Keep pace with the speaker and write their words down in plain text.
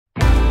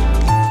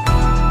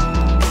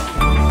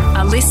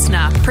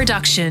listener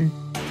production.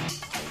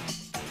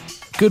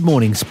 Good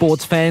morning,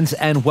 sports fans,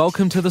 and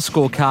welcome to The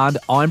Scorecard.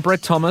 I'm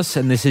Brett Thomas,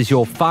 and this is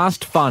your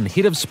fast, fun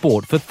hit of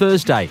sport for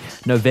Thursday,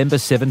 November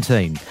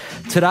 17.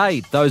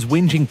 Today, those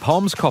whinging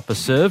Poms cop a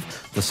serve,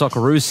 the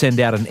Socceroos send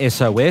out an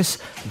SOS,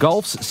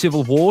 golf's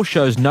civil war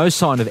shows no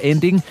sign of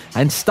ending,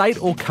 and state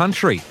or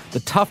country, the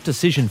tough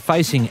decision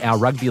facing our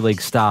rugby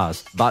league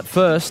stars. But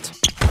first...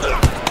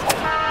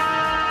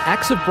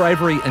 Acts of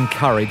bravery and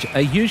courage are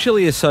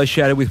usually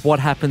associated with what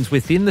happens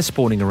within the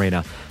sporting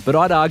arena, but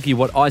I'd argue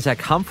what Isaac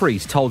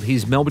Humphries told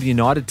his Melbourne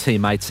United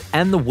teammates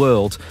and the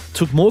world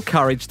took more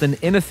courage than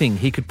anything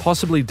he could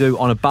possibly do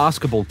on a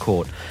basketball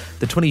court.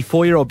 The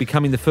 24-year-old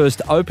becoming the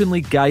first openly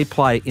gay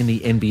player in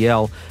the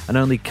NBL and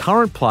only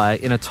current player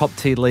in a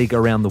top-tier league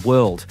around the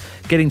world.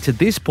 Getting to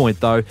this point,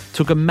 though,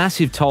 took a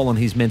massive toll on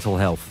his mental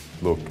health.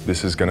 Look,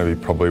 this is going to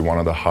be probably one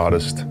of the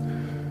hardest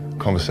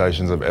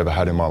conversations I've ever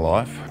had in my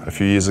life. A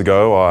few years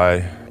ago,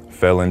 I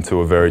fell into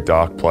a very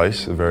dark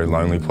place, a very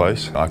lonely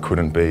place. I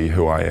couldn't be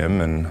who I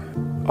am, and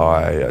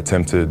I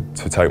attempted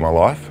to take my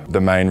life. The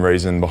main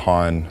reason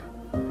behind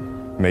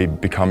me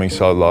becoming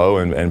so low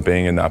and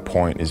being in that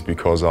point is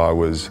because I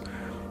was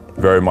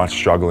very much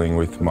struggling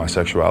with my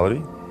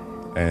sexuality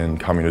and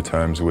coming to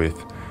terms with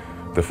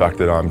the fact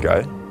that I'm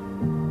gay.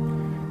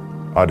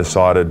 I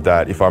decided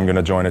that if I'm going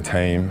to join a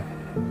team,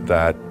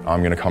 that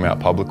I'm going to come out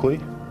publicly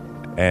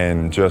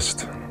and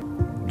just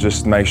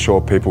make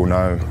sure people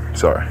know,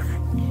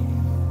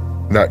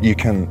 that you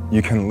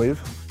can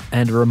live.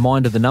 And a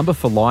reminder, the number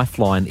for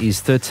Lifeline is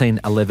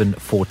 13 11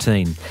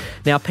 14.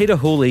 Now, Peter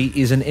Hooley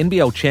is an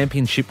NBL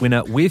championship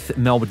winner with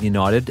Melbourne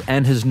United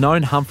and has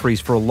known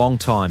Humphries for a long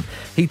time.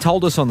 He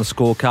told us on The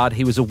Scorecard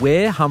he was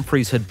aware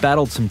Humphries had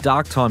battled some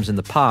dark times in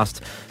the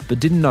past,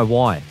 but didn't know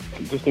why.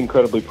 Just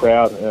incredibly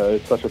proud.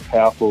 It's such a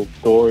powerful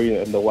story,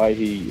 and the way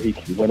he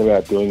went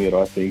about doing it,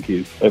 I think,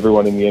 is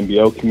everyone in the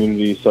NBL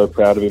community is so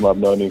proud of him. I've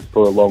known him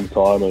for a long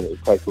time, and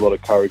it takes a lot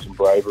of courage and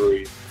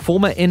bravery.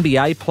 Former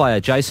NBA player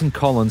Jason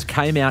Collins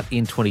came out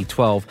in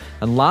 2012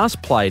 and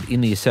last played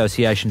in the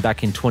association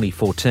back in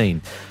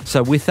 2014.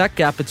 So with that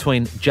gap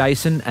between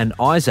Jason and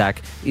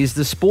Isaac, is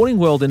the sporting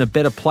world in a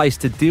better place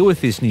to deal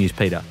with this news,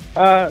 Peter?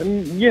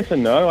 Yes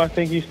and no. I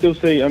think you still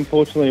see,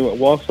 unfortunately,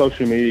 while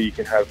social media, you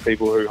can have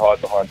people who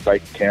hide behind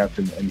fake accounts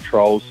and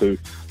trolls who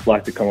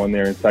like to come on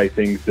there and say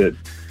things that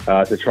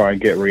to try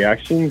and get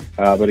reactions.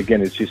 But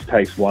again, it just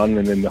takes one,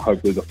 and then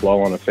hopefully the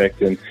flow-on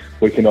effect, and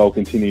we can all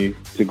continue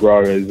to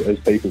grow as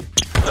people.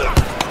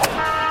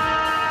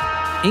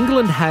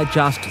 England had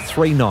just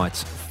 3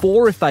 nights,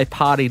 4 if they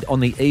partied on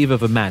the eve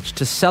of a match,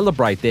 to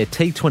celebrate their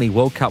T20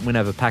 World Cup win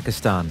over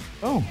Pakistan.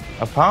 Oh,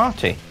 a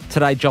party.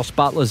 Today, Josh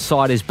Butler's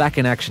side is back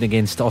in action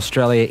against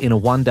Australia in a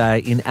one-day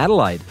in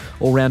Adelaide.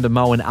 All-rounder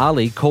Moeen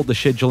Ali called the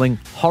scheduling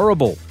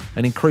horrible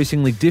and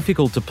increasingly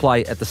difficult to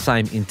play at the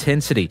same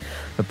intensity.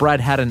 But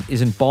Brad Haddon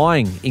isn't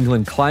buying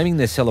England claiming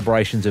their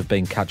celebrations have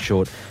been cut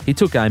short. He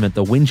took aim at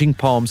the whinging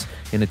Poms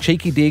in a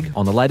cheeky dig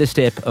on the latest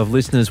ep of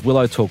Listeners'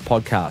 Willow Talk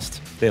podcast.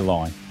 They're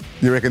lying.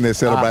 You reckon they're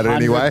celebrated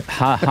anyway?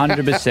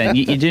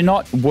 100%. You do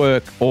not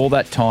work all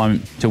that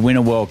time to win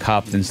a World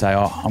Cup and say,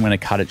 I'm going to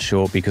cut it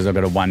short because I've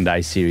got a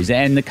one-day series.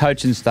 And the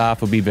coach and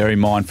staff will be very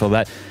mindful of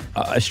that.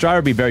 Australia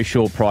will be very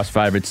short price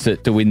favourites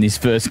to win this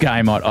first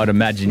game, I'd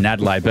imagine, in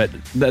Adelaide. But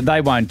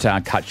they won't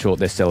cut short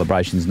their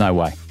celebrations, no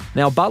way.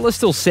 Now, Butler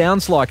still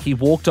sounds like he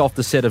walked off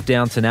the set of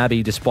Downton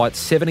Abbey despite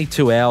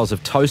 72 hours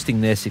of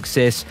toasting their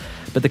success.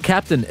 But the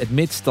captain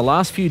admits the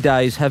last few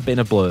days have been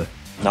a blur.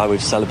 No,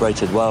 we've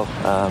celebrated well.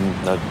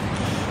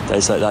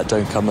 Days like that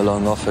don't come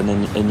along often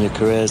in your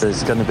careers.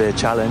 There's going to be a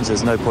challenge.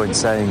 There's no point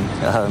saying,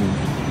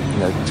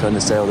 trying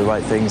to say all the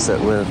right things that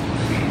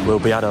we'll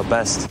be at our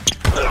best.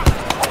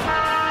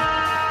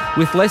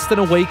 With less than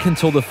a week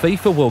until the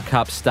FIFA World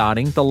Cup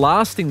starting, the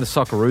last thing the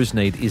Socceroos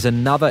need is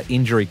another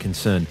injury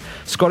concern.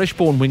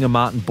 Scottish-born winger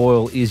Martin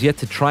Boyle is yet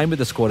to train with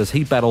the squad as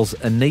he battles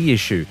a knee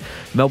issue.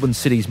 Melbourne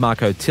City's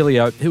Marco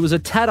Tilio, who was a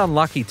tad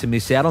unlucky to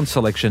miss out on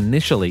selection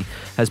initially,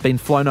 has been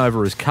flown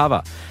over as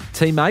cover.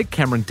 Teammate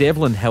Cameron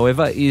Devlin,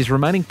 however, is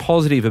remaining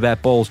positive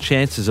about Boyle's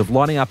chances of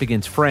lining up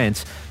against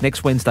France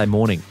next Wednesday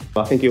morning.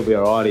 I think he'll be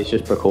all right. It's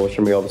just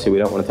precautionary. Obviously, we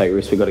don't want to take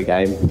risks. We've got a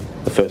game,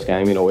 the first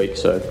game in a week,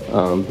 so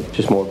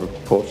just more of a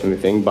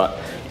precautionary thing. But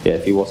yeah,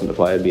 if he wasn't to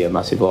play, it'd be a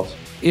massive loss.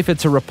 If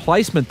it's a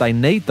replacement they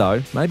need,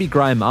 though, maybe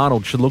Graham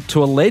Arnold should look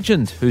to a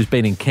legend who's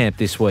been in camp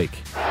this week.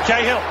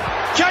 Cahill!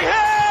 Tim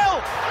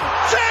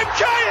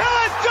Cahill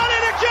has done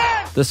it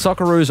again! The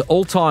Socceroos'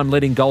 all-time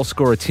leading goal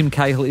scorer Tim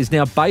Cahill is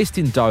now based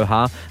in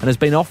Doha and has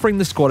been offering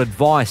the squad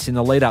advice in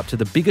the lead-up to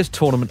the biggest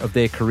tournament of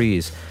their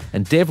careers.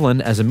 And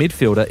Devlin, as a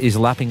midfielder, is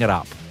lapping it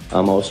up. I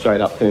was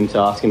straight up to him to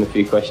ask him a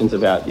few questions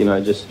about,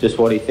 just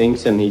what he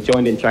thinks, and he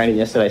joined in training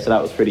yesterday, so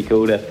that was pretty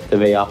cool to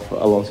be up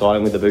alongside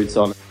him with the boots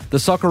on. The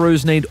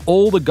Socceroos need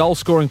all the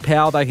goal-scoring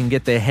power they can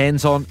get their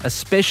hands on,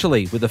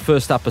 especially with the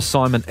first-up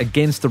assignment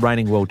against the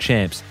reigning world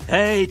champs.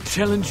 I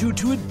challenge you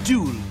to a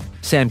duel.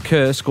 Sam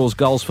Kerr scores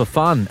goals for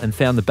fun and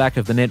found the back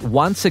of the net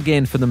once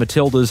again for the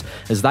Matildas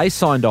as they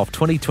signed off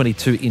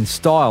 2022 in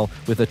style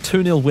with a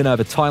 2-0 win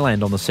over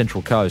Thailand on the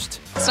Central Coast.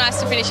 It's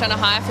nice to finish on a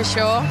high for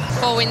sure.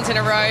 4 wins in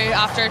a row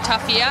after a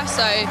tough year.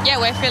 So, yeah,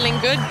 we're feeling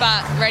good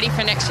but ready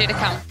for next year to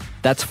come.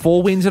 That's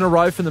 4 wins in a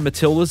row from the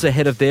Matildas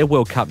ahead of their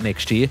World Cup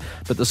next year,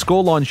 but the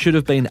scoreline should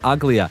have been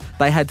uglier.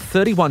 They had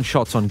 31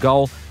 shots on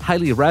goal.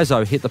 Hayley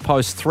Razzo hit the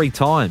post 3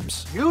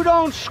 times. You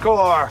don't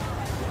score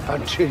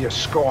until you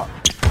score.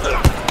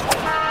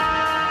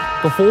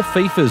 Before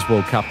FIFA's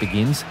World Cup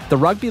begins, the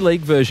rugby league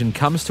version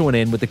comes to an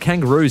end with the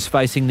Kangaroos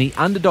facing the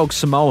underdog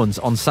Samoans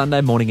on Sunday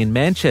morning in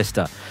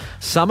Manchester.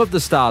 Some of the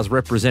stars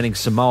representing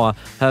Samoa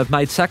have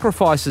made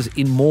sacrifices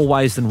in more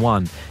ways than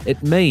one.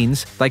 It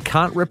means they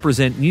can't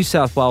represent New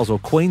South Wales or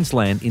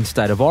Queensland in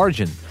State of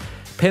Origin.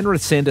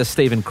 Penrith centre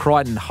Stephen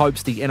Crichton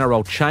hopes the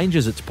NRL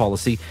changes its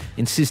policy,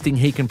 insisting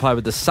he can play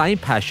with the same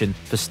passion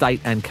for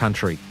state and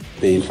country.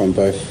 Being from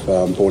both,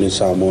 born in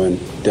Samoa, and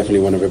definitely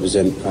want to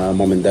represent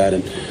mum and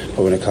dad.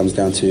 But when it comes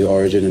down to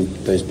Origin and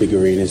those big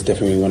arenas,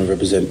 definitely want to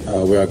represent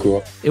where I grew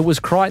up. It was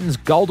Crichton's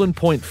golden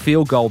point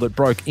field goal that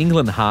broke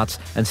England hearts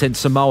and sent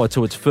Samoa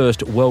to its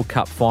first World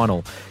Cup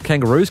final.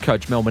 Kangaroos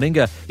coach Mel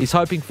Meninga is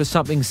hoping for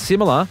something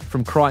similar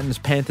from Crichton's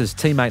Panthers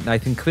teammate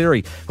Nathan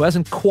Cleary, who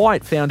hasn't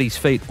quite found his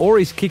feet or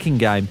his kicking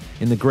game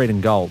in the green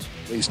and gold.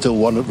 He still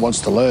wants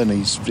to learn.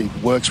 He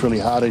works really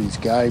hard at his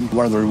game.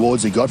 One of the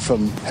rewards he got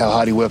from how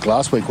hard he worked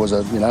last week was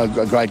a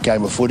great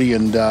game of footy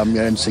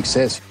and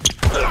success.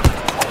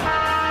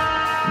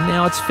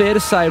 Now, it's fair to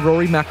say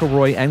Rory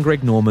McIlroy and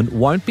Greg Norman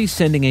won't be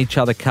sending each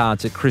other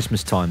cards at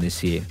Christmas time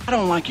this year. I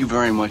don't like you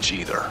very much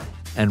either.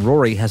 And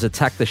Rory has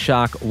attacked the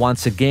shark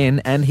once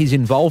again and his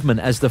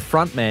involvement as the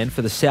frontman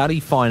for the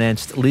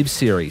Saudi-financed Live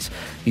Series.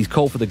 He's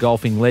called for the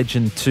golfing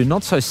legend to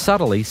not so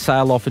subtly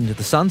sail off into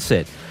the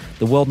sunset.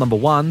 The world number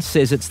one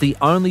says it's the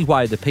only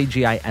way the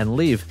PGA and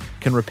Live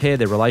can repair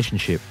their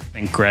relationship. I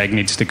think Greg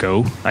needs to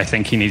go. I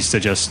think he needs to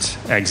just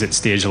exit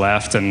stage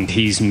left, and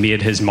he's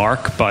made his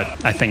mark,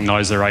 but I think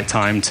now's the right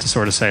time to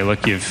sort of say,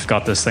 look, you've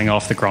got this thing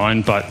off the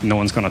ground, but no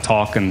one's going to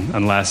talk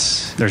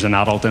unless there's an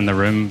adult in the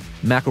room.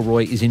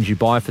 McIlroy is in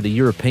Dubai for the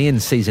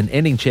European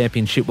season-ending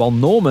championship, while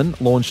Norman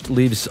launched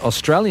Live's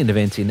Australian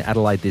event in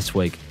Adelaide this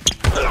week.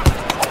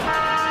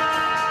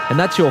 And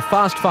that's your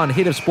fast, fun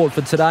hit of sport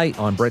for today.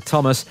 I'm Brett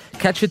Thomas.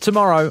 Catch you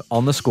tomorrow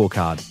on The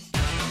Scorecard.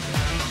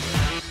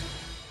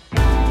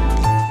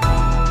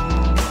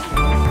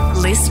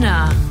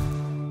 Listener.